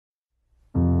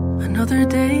Another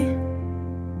day,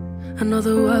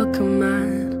 another welcome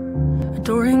mat, a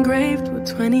door engraved with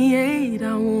 28,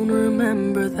 I won't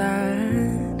remember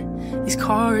that. These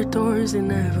corridors, they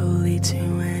never lead to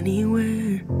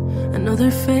anywhere.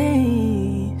 Another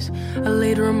face, a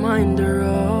late reminder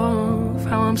of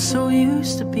how I'm so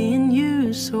used to being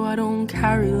used, so I don't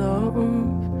carry love.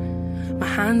 My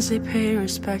hands, they pay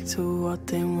respect to what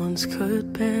they once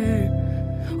could bear.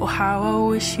 Oh, how I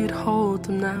wish you'd hold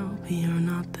them now, but you're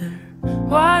not there.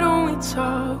 Why don't we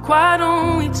talk? Why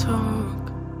don't we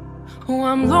talk? Oh,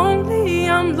 I'm lonely,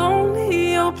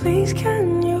 oh please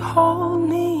can you hold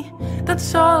me?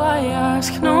 That's all I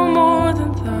ask, no more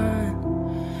than that.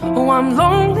 Oh, I'm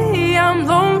lonely,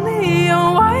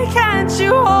 oh why can't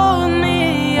you hold me?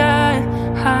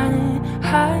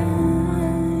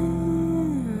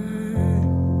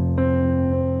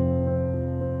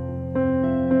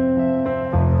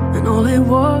 And all it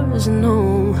was,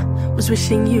 no, was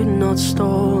wishing you'd not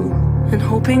stall, and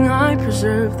hoping I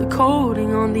preserve the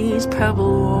coding on these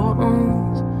pebble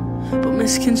walls. But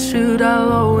misconstrued,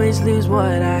 I'll always lose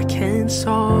what I can't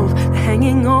solve.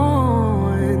 Hanging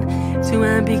on to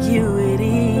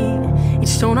ambiguity, each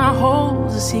stone I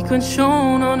hold's a sequence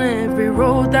shown on every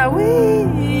road that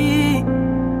we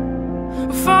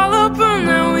follow, but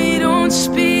now we don't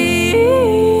speak.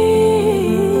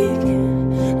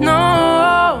 No,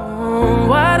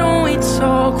 why don't we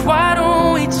talk? Why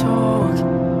don't we talk?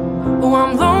 Oh,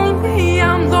 I'm lonely,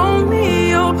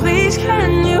 oh please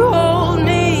can you hold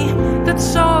me?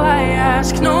 That's all I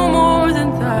ask, no more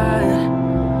than that.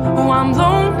 Oh, I'm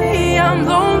lonely,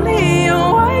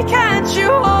 oh why can't you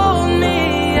hold me?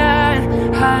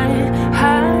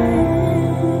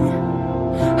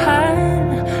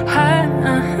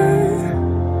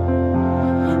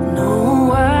 No,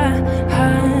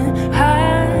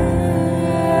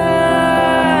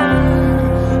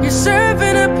 you're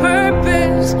serving a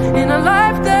purpose in a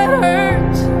life that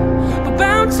hurts, but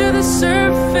bound to the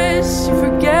surface, you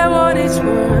forget what it's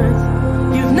worth.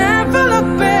 You've never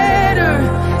looked better,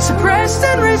 suppressed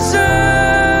and reserved.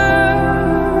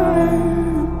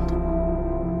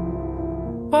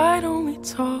 Why don't we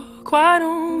talk? Why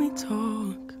don't we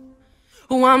talk?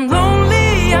 Oh, I'm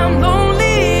lonely,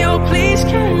 oh please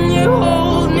can you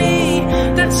hold me?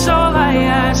 That's all I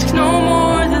ask, no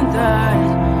more than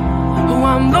that.